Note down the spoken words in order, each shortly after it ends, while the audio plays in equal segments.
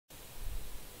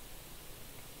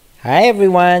Hi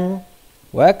everyone,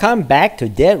 welcome back to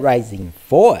Dead Rising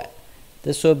 4.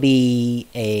 This will be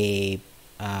a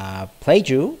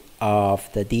playthrough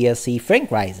of the DLC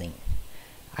Frank Rising.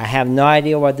 I have no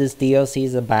idea what this DLC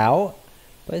is about,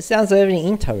 but it sounds very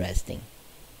interesting.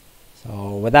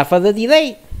 So without further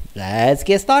delay, let's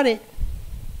get started.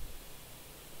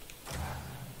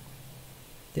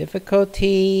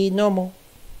 Difficulty normal.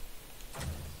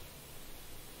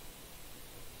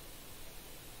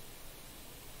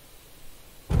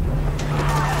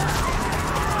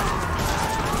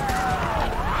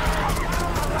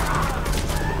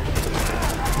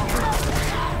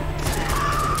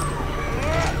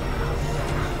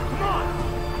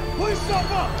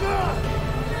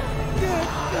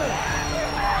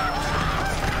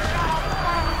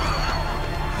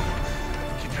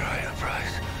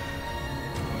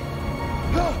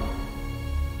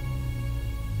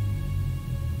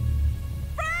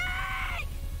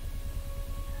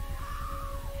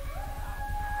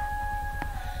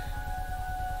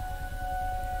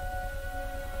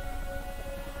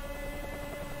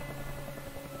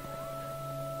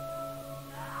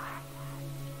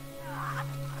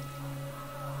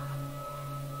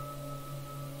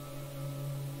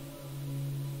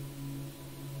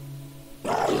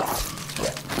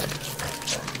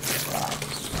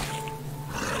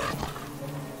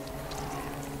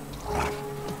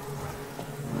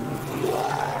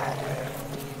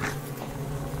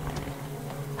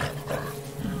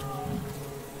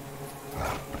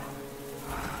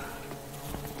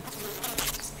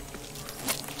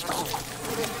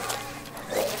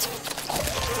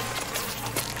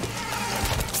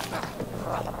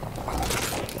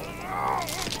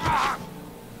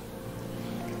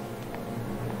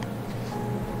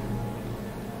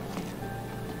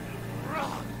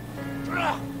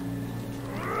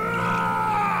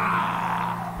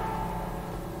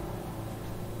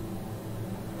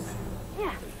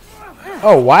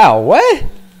 Oh wow, what?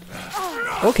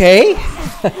 Okay.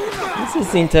 This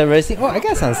is interesting. Oh, I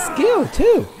got some skill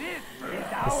too.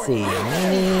 Let's see.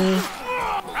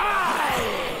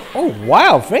 Oh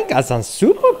wow, Frank got some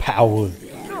superpower.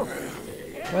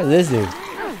 What does this do?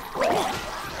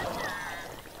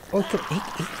 Oh, he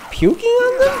puking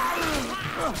on them?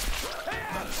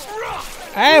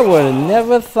 I would have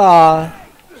never thought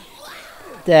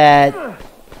that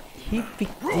he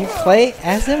play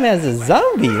as him as a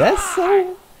zombie. This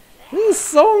is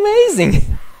so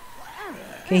amazing.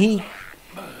 Can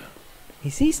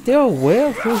is he still aware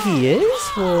of who he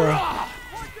is? Or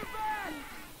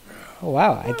oh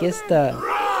wow, I guess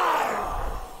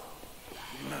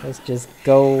let's just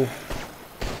go.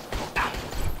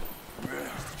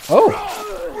 Oh,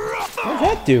 what does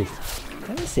that do?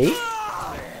 Let me see.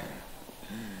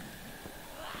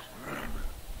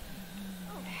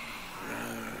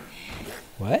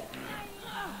 What?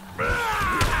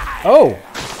 Oh!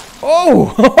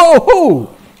 Oh!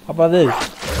 Oh! How about this?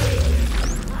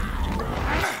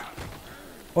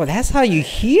 Oh, that's how you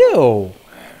heal!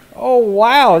 Oh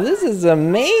wow, this is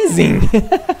amazing!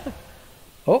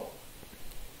 Oh!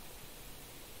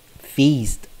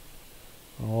 Feast.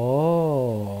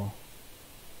 Oh.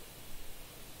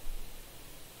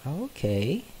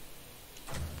 Okay.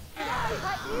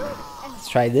 Let's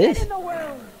try this.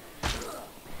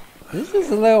 This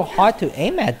is a little hard to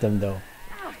aim at them though.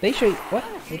 Especially, what?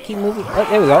 They keep moving. Oh,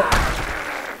 there we go.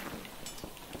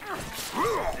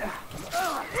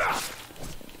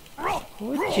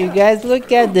 Would you guys look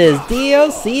at this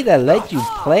DLC that let you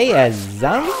play as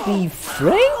Zombie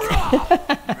Frank?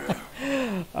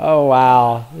 Oh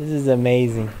wow, this is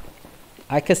amazing.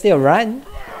 I could still run.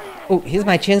 Oh, here's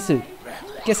my chance to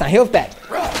get some health back.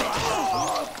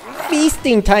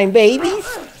 Feasting time, babies!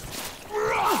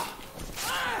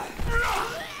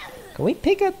 Can we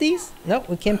pick up these? Nope,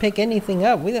 we can't pick anything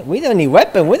up. We don't need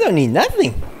weapon. We don't need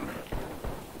nothing.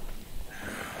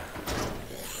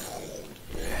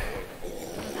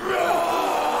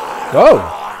 Whoa!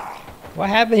 What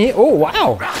happened here? Oh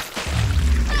wow!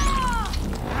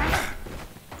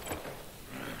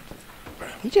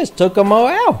 He just took them all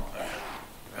out.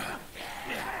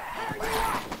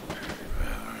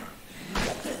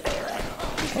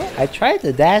 Well, I tried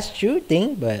the dash shoot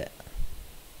thing, but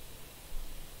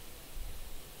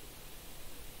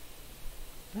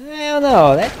I don't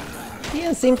know, that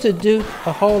didn't seem to do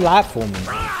a whole lot for me.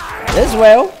 As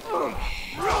well.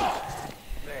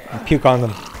 And puke on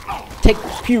them. Take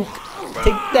puke.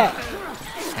 Take that.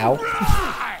 Ow.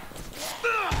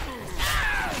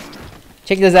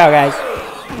 Check this out, guys.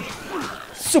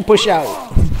 Super shout.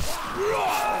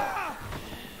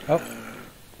 Oh.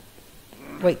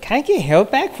 Wait, can I get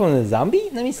health back from the zombie?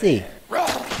 Let me see.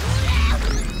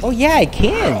 Oh yeah, I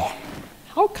can.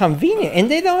 How convenient. And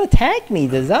they don't attack me,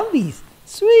 the zombies.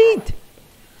 Sweet.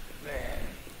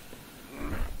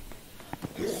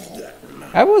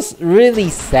 I was really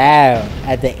sad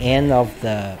at the end of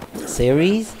the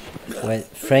series when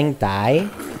Frank died.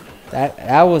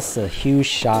 That was a huge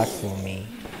shock for me.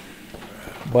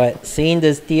 But seeing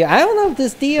this DLC, I don't know if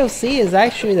this DLC is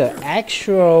actually the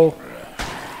actual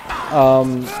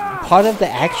part of the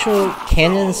actual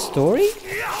canon story.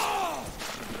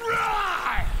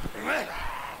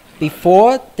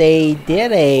 Before they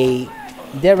did a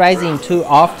Dead Rising 2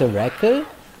 off the record,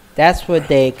 that's where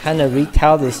they kind of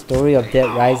retell the story of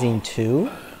Dead Rising 2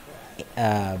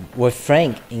 with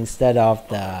Frank instead of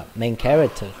the main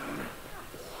character.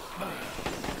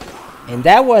 And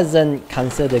that wasn't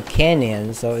considered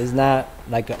canon, so it's not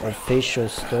like an official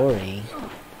story.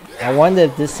 I wonder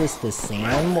if this is the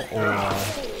same or...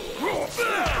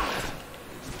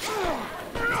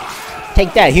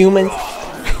 Take that, humans!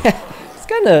 It's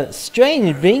kind of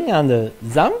strange being on the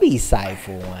zombie side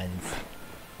for once.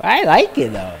 I like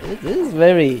it though. This is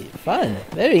very fun,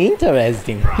 very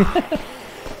interesting.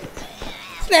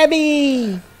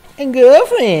 Slabby and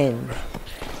girlfriend.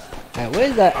 Alright,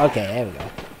 where's that? Okay, there we go.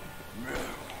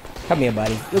 Come here,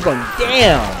 buddy. You're going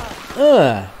down.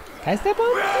 Can I step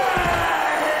on?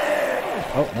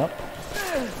 Oh no.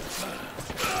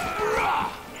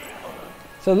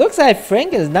 So it looks like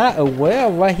Frank is not aware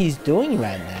of what he's doing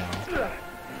right now.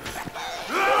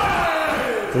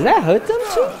 Does that hurt them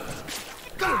too?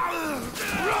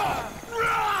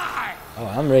 Oh,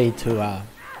 I'm ready to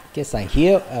get some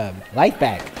heal, life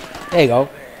back. There you go.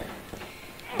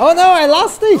 Oh no, I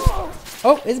lost it.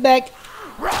 Oh, it's back.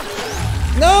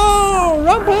 No,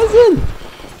 wrong person.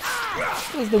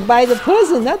 Supposed to buy the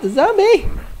person, not the zombie.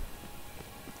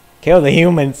 Kill the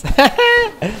humans.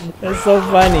 That's so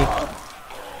funny.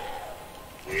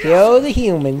 Kill the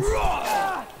humans.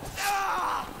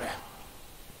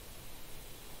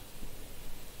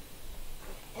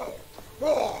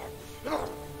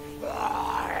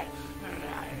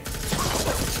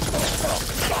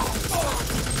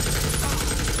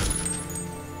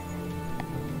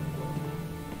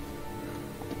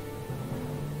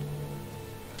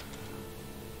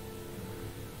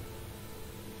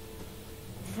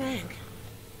 Frank.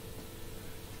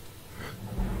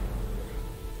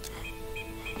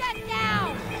 Get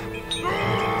down!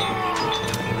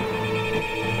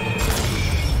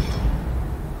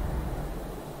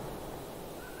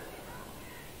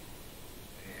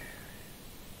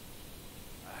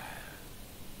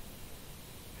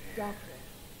 Doctor,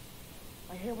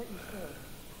 I hear what you say.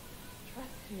 Trust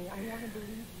me, I want to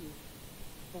believe you.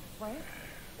 But Frank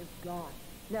is gone.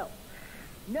 No.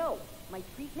 No! My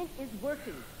treatment is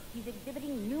working. He's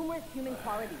exhibiting numerous human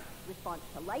qualities. Response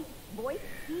to light, voice,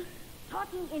 heat,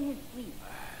 talking in his sleep.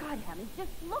 God, Hammond, just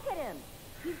look at him.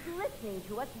 He's listening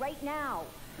to us right now.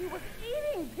 He was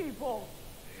eating people!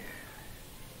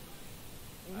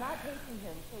 You're not taking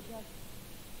him, so just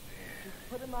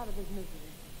put him out of his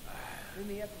misery. Meet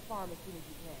me at the farm as soon as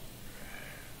you can.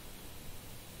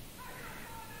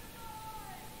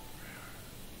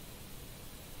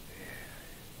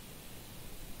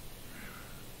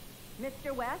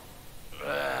 Mr. West?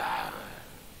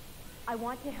 I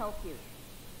want to help you.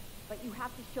 But you have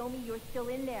to show me you're still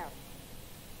in there.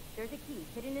 There's a key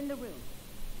hidden in the room.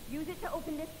 Use it to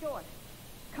open this door.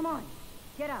 Come on,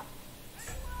 get up.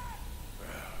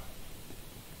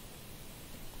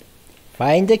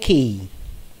 Find the key.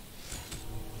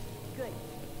 Good.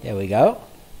 There we go.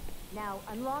 Now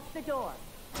unlock the door.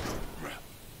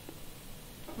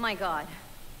 My God.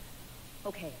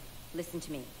 Okay, listen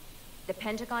to me. The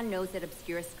Pentagon knows that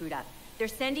Obscura screwed up. They're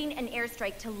sending an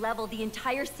airstrike to level the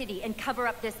entire city and cover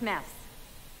up this mess.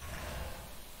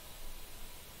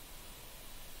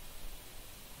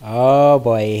 Oh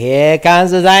boy, here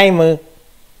comes the timer.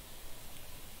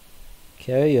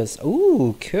 Curious.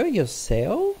 Ooh,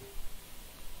 Curiosel?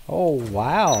 Oh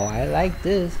wow, I like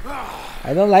this.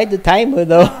 I don't like the timer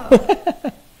though.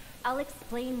 I'll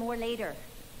explain more later.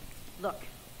 Look,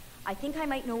 I think I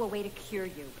might know a way to cure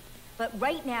you. But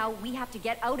right now, we have to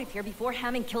get out of here before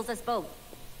Hammond kills us both.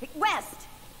 Hey, West!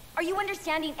 Are you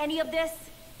understanding any of this?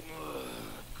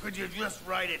 Could you just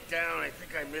write it down? I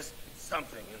think I missed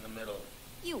something in the middle.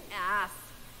 You ass.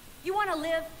 You want to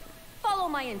live? Follow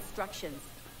my instructions.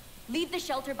 Leave the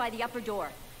shelter by the upper door.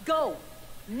 Go!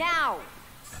 Now!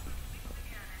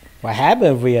 What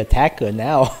happened if we attack her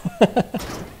now?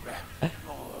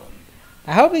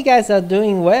 I hope you guys are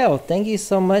doing well. Thank you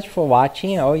so much for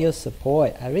watching and all your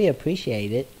support. I really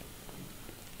appreciate it.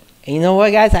 And you know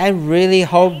what, guys? I really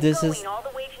hope this is all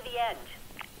the way to the end.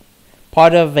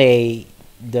 part of a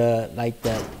the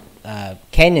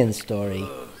Canyon story.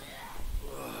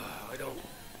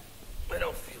 I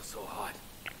don't feel so hot.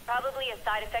 Probably a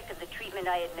side effect of the treatment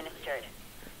I administered.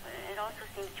 It also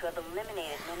seems to have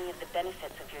eliminated many of the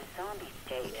benefits of your zombie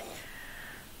state.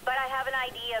 But I have an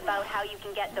idea about how you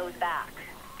can get those back.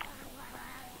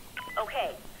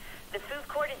 Okay, the food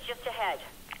court is just ahead.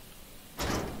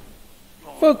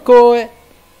 Food court.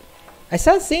 I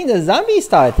start seeing the zombies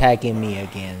start attacking me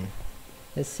again.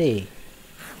 Let's see.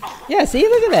 Yeah, see,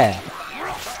 look at that.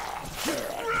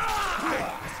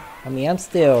 I mean, I'm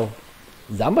still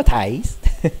zombatized.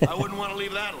 I wouldn't want to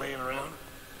leave that laying around.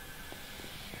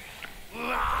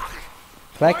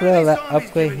 Black will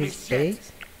upgrade his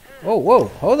base. Oh, whoa,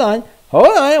 hold on.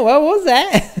 Hold on, what was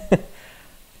that?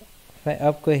 If I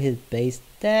upgrade his base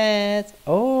stats.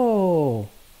 Oh.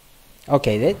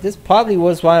 Okay, this probably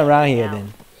was one around here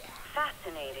then.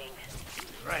 Fascinating.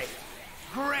 Right.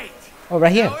 Great. Oh,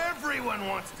 right here. Now everyone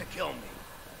wants to kill me.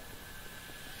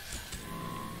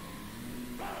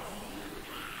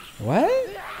 What?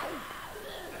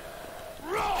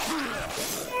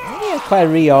 I didn't quite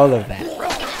read all of that.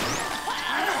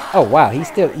 Oh wow, he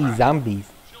still eats zombies.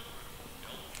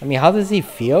 I mean, how does he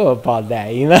feel about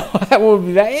that? You know, I would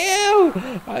be like, ew,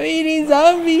 I'm eating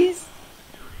zombies.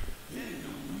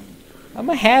 I'm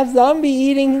a half zombie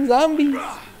eating zombies.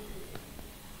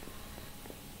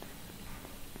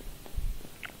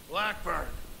 Blackburn,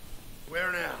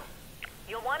 where now?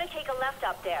 You'll want to take a left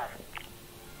up there.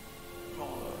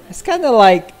 It's kind of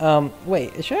like,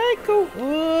 wait, should I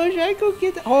go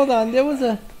get, hold on,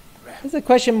 there's a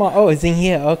question mark. Oh, it's in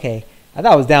here, okay. I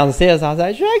thought it was downstairs. I was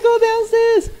like, should I go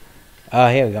downstairs? Oh,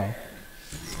 here we go.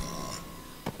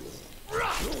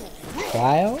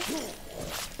 Trial?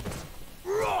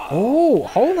 Oh,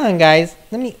 hold on, guys.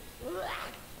 Let me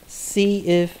see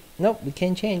if, nope, we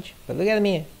can't change. But look at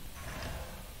me.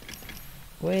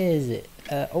 Where is it?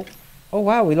 Oh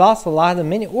wow, we lost a lot of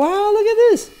minutes. Wow, look at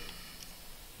this.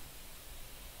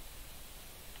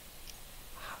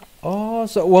 Oh,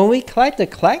 so when we collect the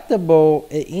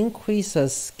collectible, it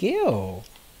increases skill.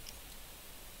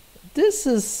 This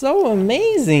is so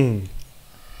amazing.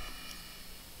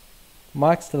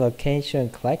 Marks the location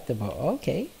collectible.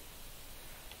 Okay.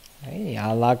 Hey,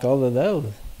 I unlock all of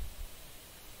those.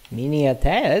 Mini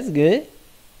attack, that's good.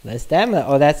 The stamina,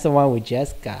 oh, that's the one we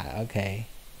just got. Okay.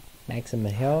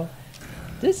 Maximum health.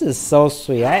 This is so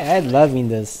sweet. I'm loving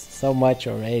this so much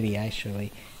already,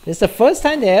 actually. It's the first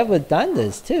time they ever done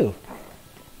this too.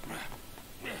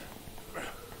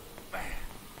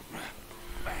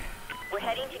 We're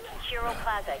heading to Kichiro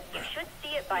Plaza. You should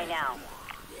see it by now.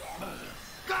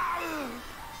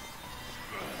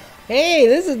 Hey,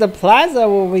 this is the plaza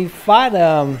where we fought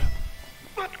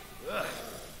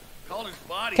Calder's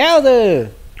body.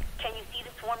 Calder. Can you see the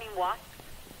swarming wasps?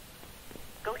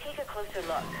 Go take a closer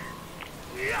look.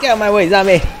 Get out of my way,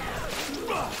 zombie.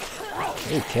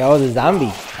 Ooh, kill the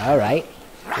zombie. Alright.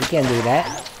 We can do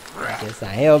that. Guess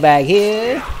I heal back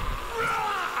here.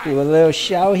 Do a little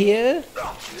shout here.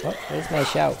 Oh, where's my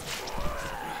shout?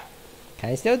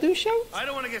 Can I still do shout? I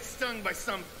don't want to get stung by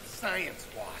some science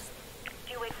wasp.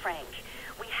 Do it, Frank.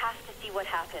 We have to see what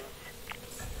happens.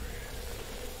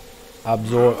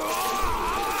 Absorb.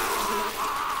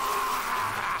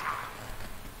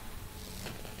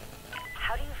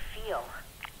 How do you feel?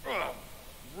 Oh,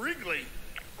 Wrigley.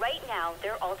 Right now,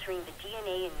 they're altering the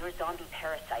DNA in your zombie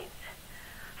parasites.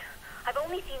 I've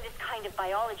only seen this kind of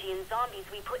biology in zombies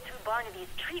we put through Barnaby's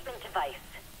treatment device.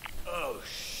 Oh,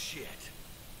 shit.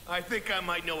 I think I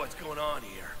might know what's going on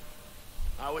here.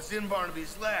 I was in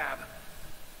Barnaby's lab.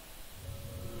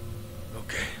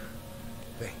 Okay.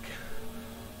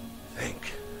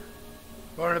 Think.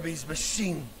 Barnaby's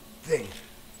machine thing.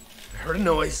 I heard a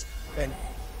noise, and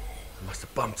I must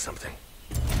have bumped something.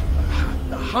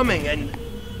 A humming and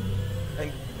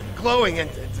glowing and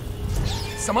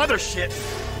some other shit.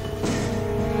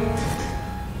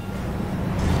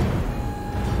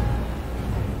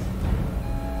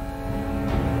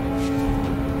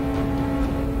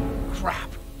 Crap.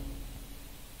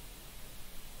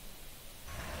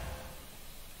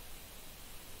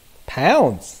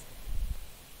 Pounds.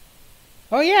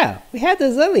 Oh yeah, we had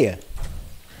this earlier.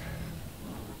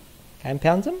 Can I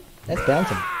pound him? Let's pound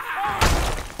him.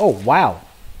 Oh wow.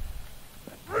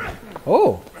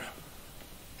 Oh.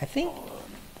 I think.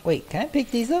 Wait, can I pick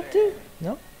these up too?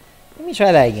 No? Let me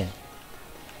try that again.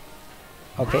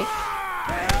 Okay.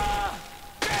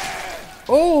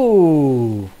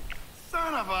 Oh.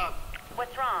 Son of a...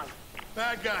 What's wrong?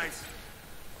 Bad guys.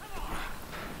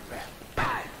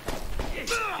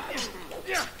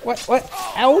 What?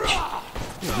 Ouch.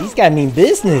 These guys mean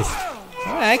business.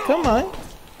 Alright, come on.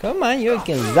 Come on, you're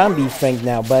getting zombie Frank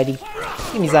now, buddy.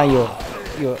 Give me some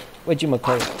of your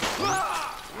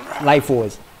whatchamacallit, life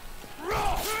force.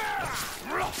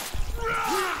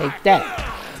 Take that.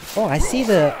 Oh, I see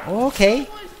the. Oh, okay.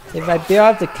 If I build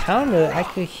up the counter, I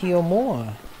could heal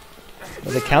more.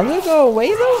 Will the counter go away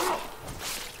though?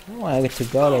 I want it to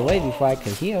go away before I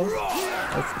could heal.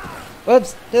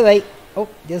 Oops, too late. Oh,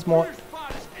 there's more.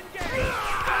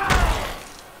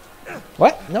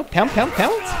 What? No, pound. Press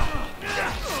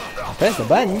the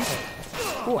button.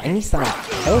 Oh, I need some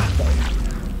health though.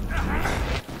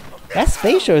 That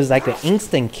spatial is like an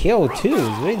instant kill too.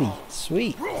 It's really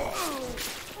sweet.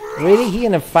 Really? He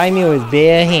gonna fight me with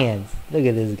bare hands. Look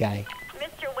at this guy.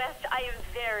 Mr. West, I am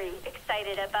very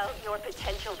excited about your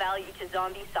potential value to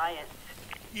zombie science.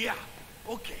 Yeah,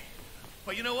 okay.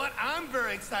 But you know what? I'm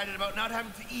very excited about not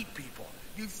having to eat people.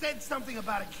 You said something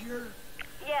about a cure?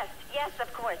 Yes,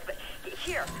 of course. But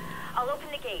here, I'll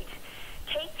open the gate.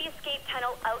 Take the escape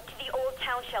tunnel out to the old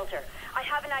town shelter. I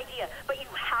have an idea, but you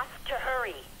have to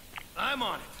hurry. I'm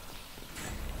on it.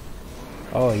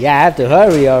 Oh yeah, I have to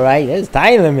hurry, alright. There's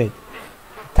time limit.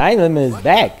 Time limit is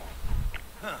back.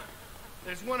 Huh.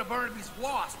 There's one of Barnaby's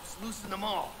wasps loose in the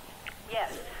mall.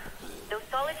 Yes. Those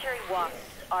solitary wasps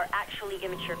are actually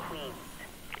immature queens.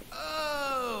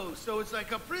 Oh, so it's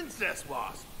like a princess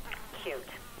wasp. Cute.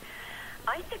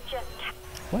 I suggest...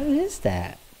 What is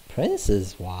that?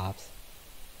 Princess wasps?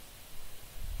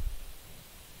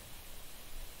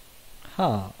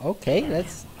 Huh, okay,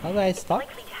 let's... How do I stop?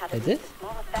 Likely to have Like a this?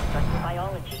 small effect on your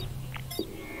biology.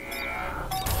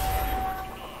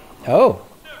 Oh!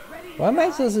 What am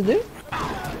I supposed to do?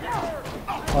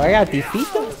 Oh, I gotta defeat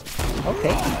them?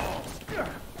 Okay.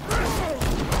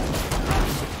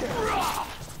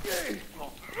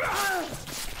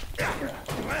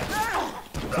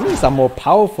 Ooh, some more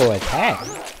powerful attack.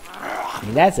 I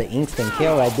mean, that's an instant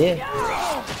kill right there.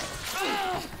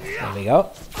 There we go.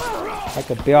 I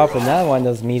could build up another one of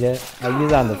those meters. I'll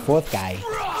use it on the fourth guy.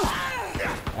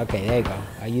 Okay, there you go.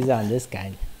 I'll use it on this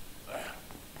guy.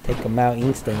 Take him out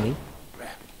instantly.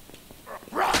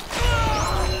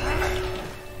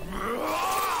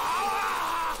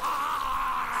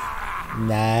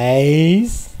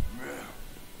 Nice.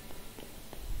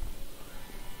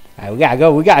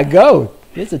 Alright, we gotta go.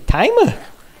 There's a timer.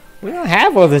 We don't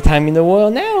have all the time in the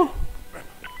world now.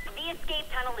 The escape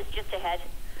tunnel is just ahead.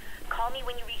 Call me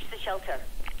when you reach the shelter.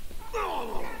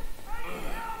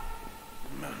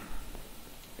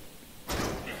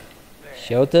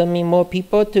 Shelter me more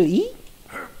people to eat?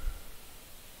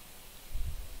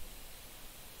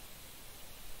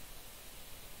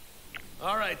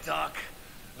 Alright, Doc.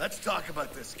 Let's talk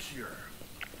about this cure.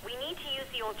 We need to use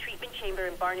the old treatment chamber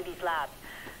in Barnaby's lab,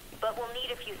 but we'll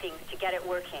need a few things to get it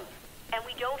working. And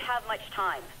we don't have much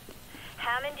time.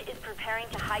 Hammond is preparing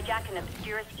to hijack an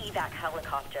obscurus evac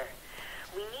helicopter.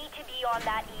 We need to be on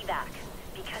that evac,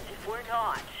 because if we're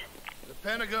not... The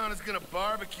Pentagon is gonna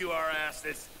barbecue our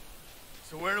asses.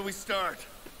 So where do we start?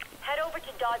 Head over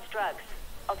to Dodge Drugs.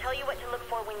 I'll tell you what to look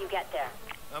for when you get there.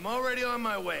 I'm already on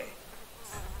my way.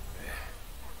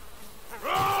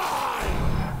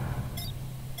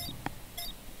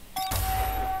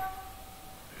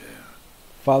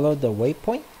 Follow the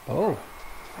waypoint? Oh.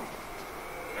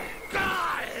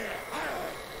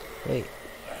 Wait.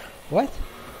 What?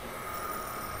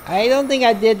 I don't think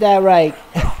I did that right.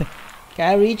 Can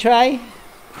I retry?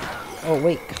 Oh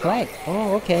wait, collect.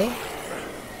 Oh, okay.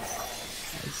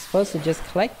 I'm supposed to just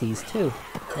collect these too.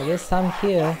 I guess some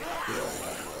here.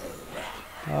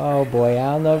 Oh boy,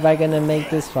 I don't know if I'm gonna make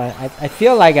this one. I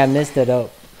feel like I messed it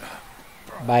up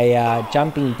by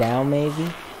jumping down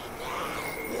maybe.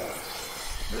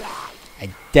 I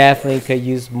definitely could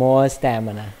use more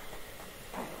stamina.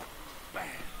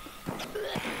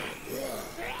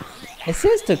 It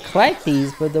says to collect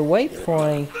these, but the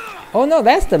waypoint... Oh no,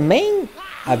 that's the main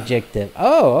objective.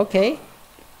 Oh, okay.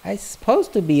 I'm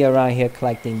supposed to be around here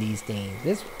collecting these things.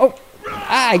 This... Oh!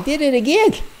 Ah, I did it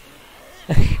again!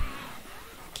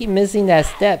 Keep missing that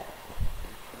step.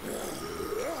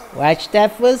 Watch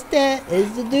that footstep.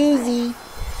 It's the doozy.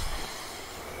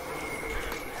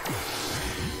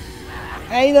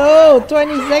 I know!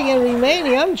 20 seconds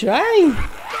remaining. I'm trying.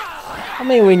 How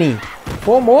many we need?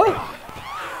 4 more?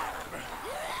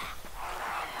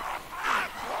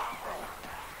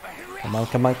 Come on.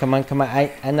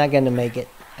 I'm not gonna make it.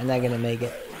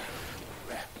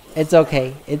 It's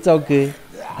okay. It's all good.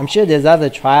 I'm sure there's other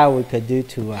trial we could do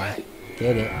to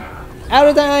get it. Out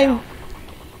of time!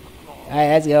 Alright,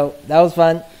 let's go. That was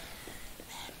fun.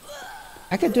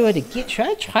 I could do it again. Should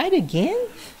I try it again?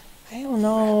 I don't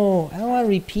know. I don't want to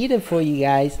repeat it for you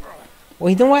guys. Well,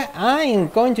 you know what? I am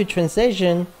going to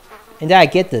transition and then I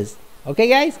get this. Okay,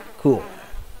 guys? Cool.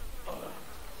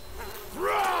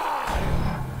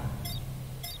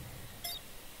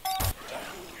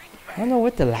 I don't know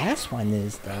what the last one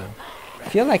is, though. I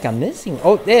feel like I'm missing.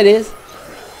 Oh, there it is.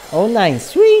 Oh, 09.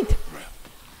 Sweet.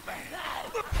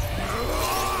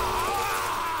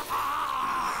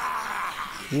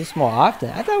 Use more often.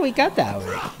 I thought we got that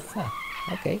already. Huh.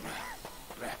 Okay.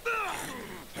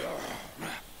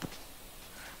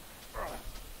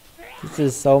 This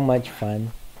is so much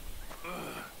fun.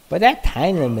 But that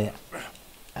time limit,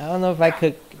 I don't know if I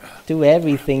could do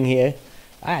everything here.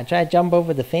 Alright, try to jump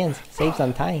over the fence, save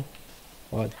some time.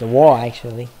 Or the wall,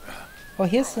 actually. Oh,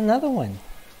 here's another one.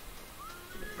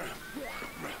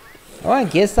 I want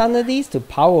to get some of these to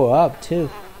power up, too.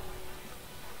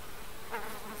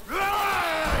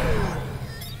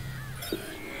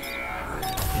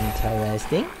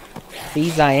 Interesting.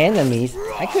 These are enemies.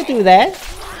 I could do that.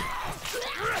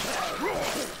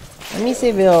 Let me see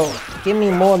if it'll give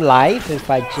me more life if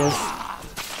I just...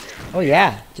 Oh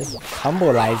yeah, just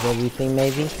combolize everything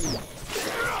maybe.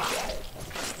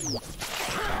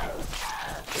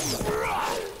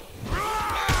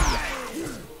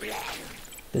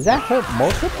 Does that hurt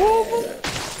multiple of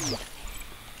them?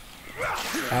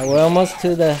 Alright, we're almost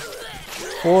to the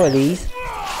 4 of these.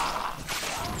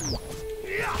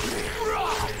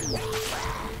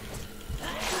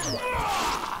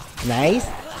 Nice.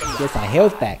 Gets our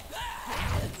health back.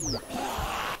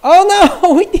 Oh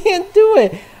no! We didn't do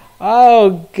it!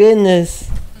 Oh goodness.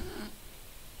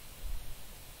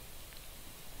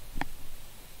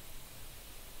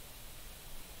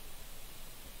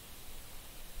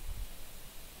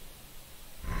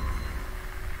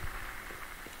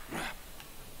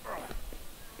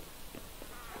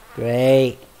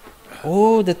 Great.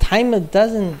 Oh, the timer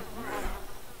doesn't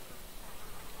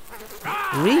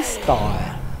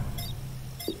restart.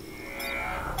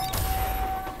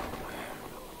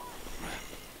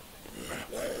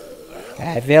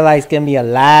 I feel like it's gonna be a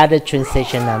lot of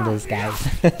transition on this, guys.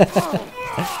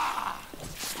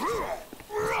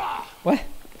 What?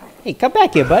 Hey, come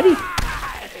back here, buddy.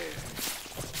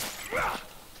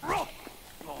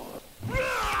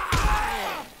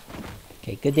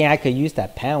 Okay, good thing I could use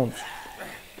that pounce.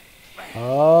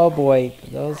 Oh boy,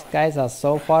 those guys are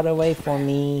so far away from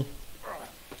me.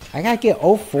 I gotta get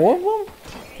all 4 of them?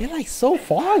 They're like so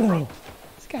far though.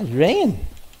 This guy's ran.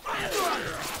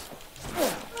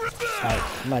 Alright,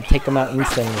 I'm gonna take them out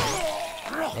instantly.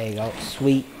 There you go,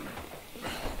 sweet.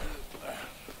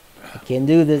 I can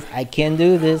do this, I can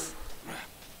do this.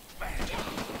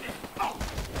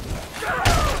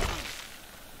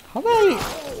 How do I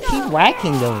keep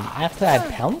whacking them after I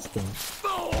pounced them?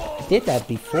 I did that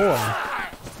before.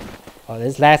 Oh,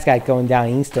 this last guy's going down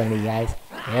instantly, guys.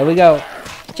 There we go.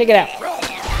 Check it out.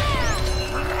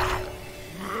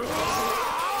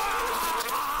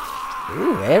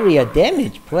 Ooh, area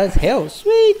damage plus health.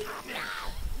 Sweet.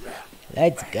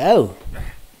 Let's go.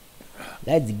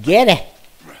 Let's get it.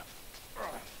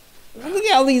 Look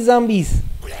at all these zombies.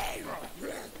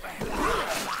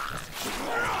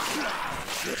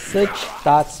 Such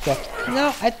thoughts.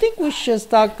 No, I think we should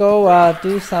start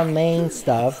do some main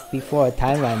stuff before a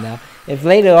timeline now. If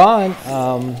later on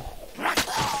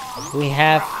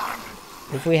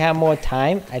if we have more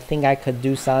time, I think I could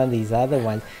do some of these other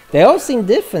ones. They all seem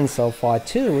different so far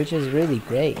too, which is really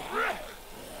great.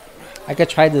 I could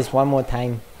try this one more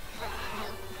time.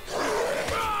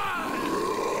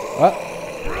 Oh.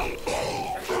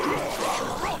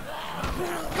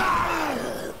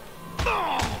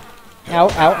 Ow,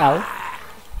 ow, ow.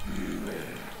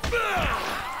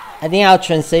 I think I'll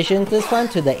transition this one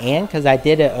to the end because I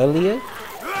did it earlier.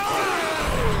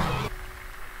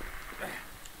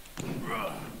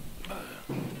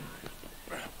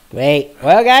 Great.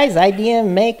 Well guys, I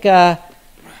didn't make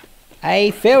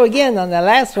I failed again on the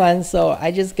last one, so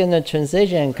I just gonna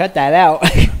transition and cut that out.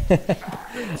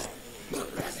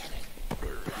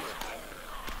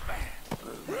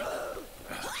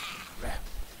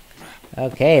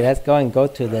 Okay, let's go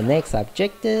to the next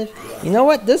objective. You know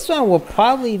what? This one will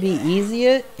probably be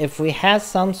easier if we have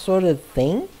some sort of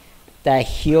thing that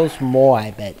heals more,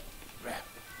 I bet.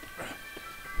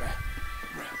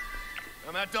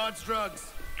 I'm at Dodge Drugs.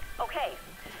 Okay,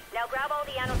 now grab all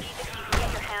the analgesics you can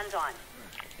get your hands on.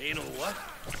 Anal what?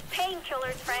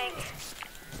 Painkillers, Frank.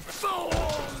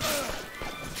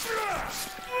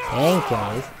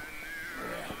 Painkillers?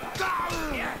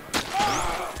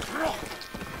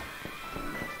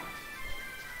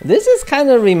 This is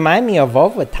kind of remind me of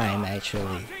Overtime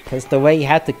actually, because the way you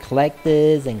have to collect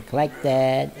this and collect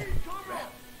that.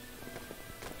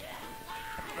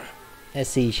 Let's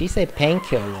see, she said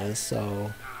painkillers,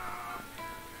 so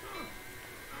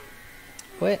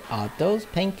Where are those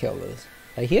painkillers?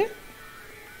 Right here?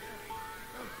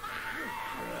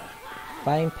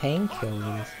 Find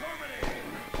painkillers.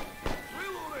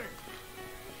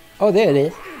 Oh, there it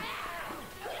is.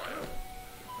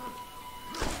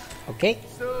 Okay.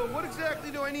 So, what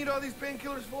exactly do I need all these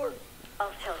painkillers for?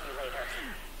 I'll tell you later.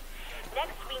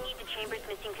 Next, we need the chamber's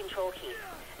missing control key.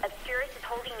 Obscurus is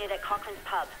holding it at Cochrane's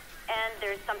pub. And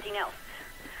there's something else.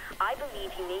 I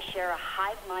believe he may share a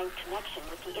hive mind connection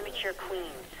with the immature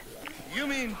queens. You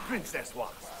mean princess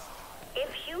wasps? If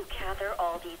you gather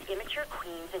all these immature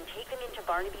queens and take them into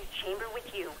Barnaby's chamber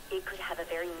with you, it could have a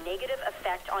very negative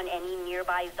effect on any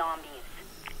nearby zombies.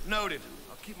 Noted.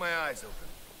 I'll keep my eyes open.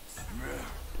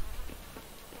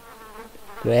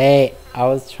 Great. I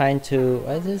was trying to...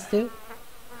 What does this do?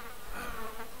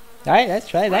 Alright, let's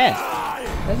try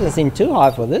that. Doesn't seem too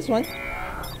hard for this one.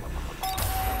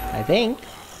 I think.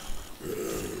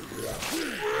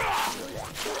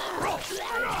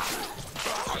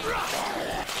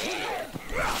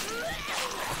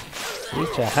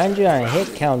 Reach 100 on a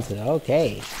hit counter.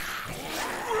 Okay.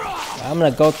 I'm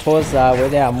gonna go towards where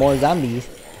there are more zombies.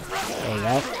 There you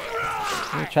go.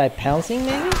 Let me try pouncing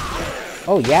maybe?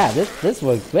 Oh yeah, this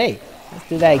works great. Let's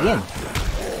do that again.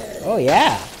 Oh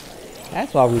yeah.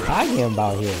 That's what we're talking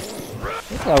about here.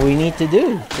 That's what we need to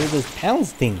do. Do this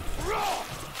pounce thing.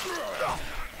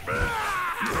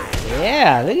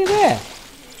 Yeah, look at that.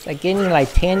 It's like getting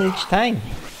like 10 each time.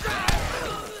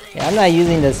 Yeah, I'm not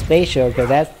using the spatial because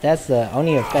that's the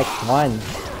only effect one.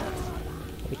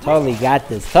 We totally got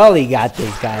this. Totally got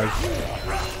this, guys.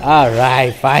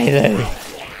 Alright, finally.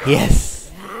 Yes.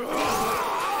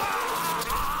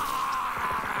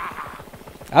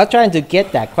 I was trying to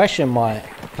get that question mark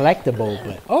collectible,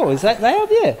 but oh, is that right up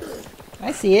there?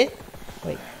 I see it.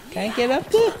 Wait, can I get up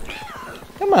there?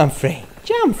 Come on, Frank.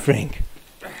 Jump, Frank.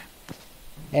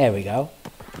 There we go.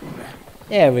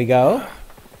 There we go.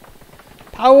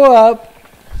 Power up.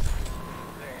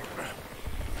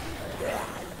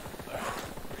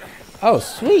 Oh,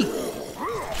 sweet.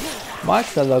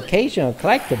 Marks the location of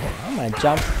collectible. I'm gonna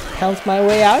jump, pounce my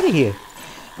way out of here.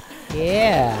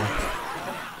 Yeah.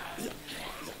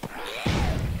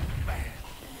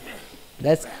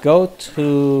 Let's go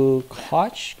to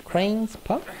Crane's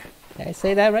pub. Did I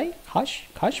say that right?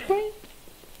 Crane?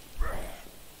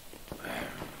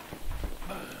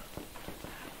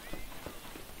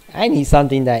 I need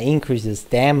something that increases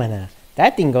stamina.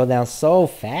 That thing goes down so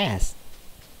fast.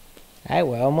 Alright,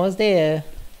 we're almost there.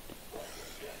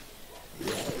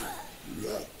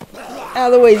 Out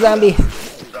of the way, zombie.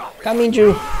 Coming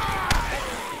through.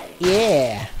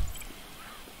 Yeah.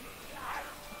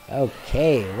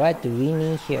 Okay, what do we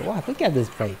need here? Wow, look at this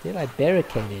place. They're like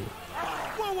barricaded.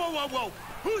 Whoa, whoa, whoa, whoa!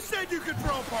 Who said you could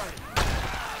throw a party?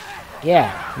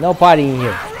 Yeah, no party in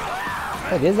here.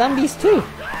 Oh, there's zombies too.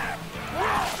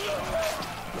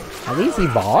 Are these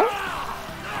evolved?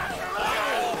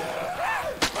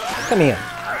 Come here.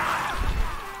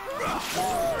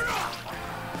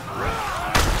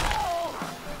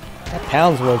 That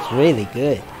pounds works really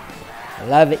good. I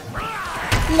love it.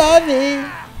 Love it.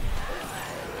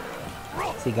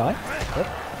 Is he gone? Yep.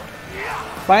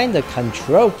 Find the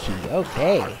control key.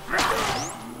 Okay.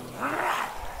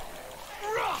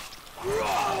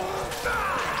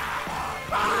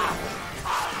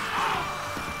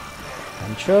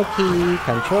 Control key,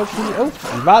 control key.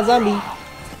 Oh, raw zombie.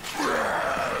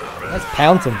 Let's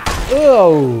pounce him.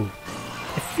 Oh,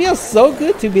 it feels so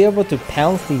good to be able to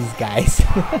pounce these guys.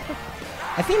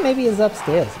 I think maybe it's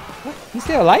upstairs. What? He's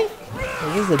still alive?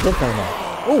 Or this is a different one.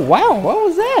 Oh wow, what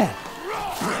was that?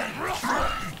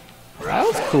 That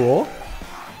was cool.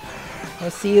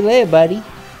 I'll see you later, buddy.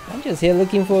 I'm just here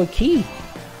looking for a key.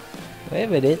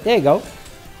 Wherever it is. There you go.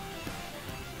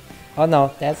 Oh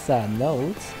no, that's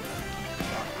notes.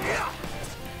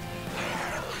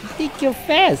 You think you're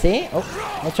fast, eh?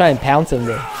 Oh, I'll try and pounce him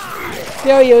there.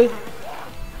 Feel you.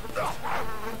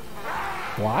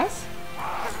 What?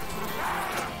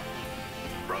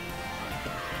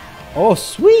 Oh,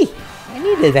 sweet! I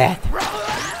needed that.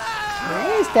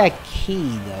 Where's that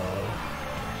key, though?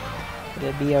 Could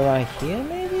it be around here,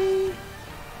 maybe?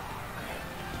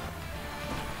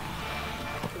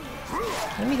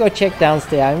 Let me go check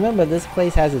downstairs. I remember this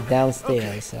place has a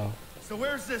downstairs, so. So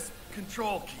where's this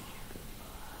control key?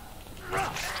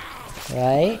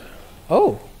 Right?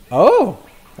 Oh! Oh!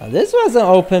 Now this wasn't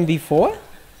open before.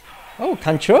 Oh,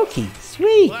 control key.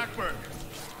 Sweet! Blackburn,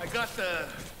 I got the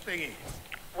thingy.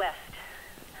 West,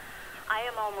 I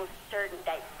am almost certain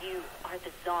that you are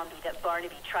the zombie that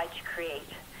Barnaby tried to create.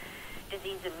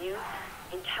 Disease immune,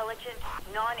 intelligent,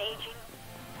 non-aging,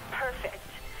 perfect.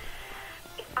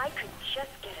 If I could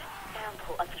just get a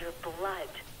sample of your blood.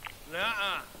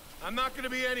 Nuh-uh. I'm not gonna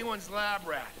be anyone's lab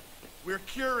rat. We're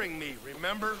curing me,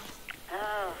 remember?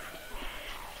 Oh.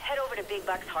 Head over to Big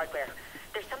Bucks Hardware.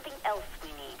 There's something else we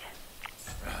need.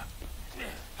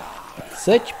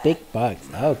 Such big bucks.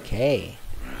 Okay.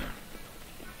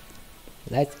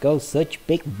 Let's go search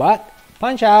big buck.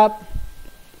 Punch up.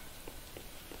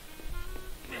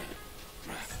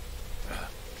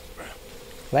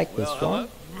 Like this one.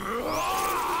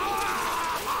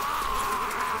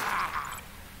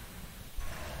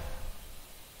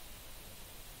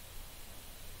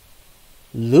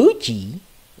 Luigi?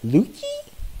 Luigi?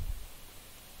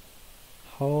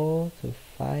 Hold to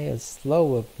fire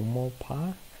slower for more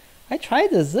power. I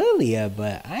tried this earlier,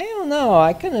 but I don't know.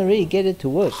 I couldn't really get it to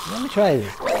work. Let me try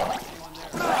this.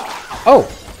 Oh,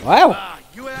 wow.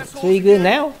 It's pretty good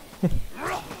now.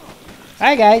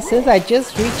 Alright guys, since I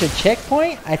just reached a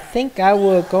checkpoint, I think I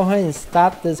will go ahead and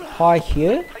stop this part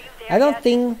here. I don't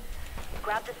think...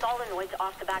 Grab the solenoids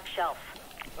off the back shelf.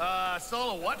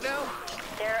 Solo what now?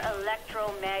 They're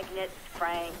electromagnets,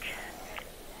 Frank.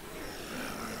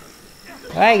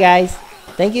 Alright guys,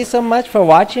 thank you so much for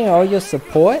watching, all your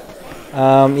support.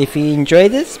 If you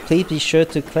enjoyed this, please be sure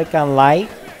to click on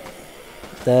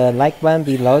the like button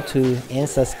below and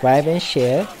subscribe and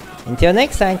share. Until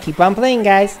next time, keep on playing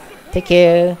guys. Take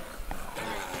care.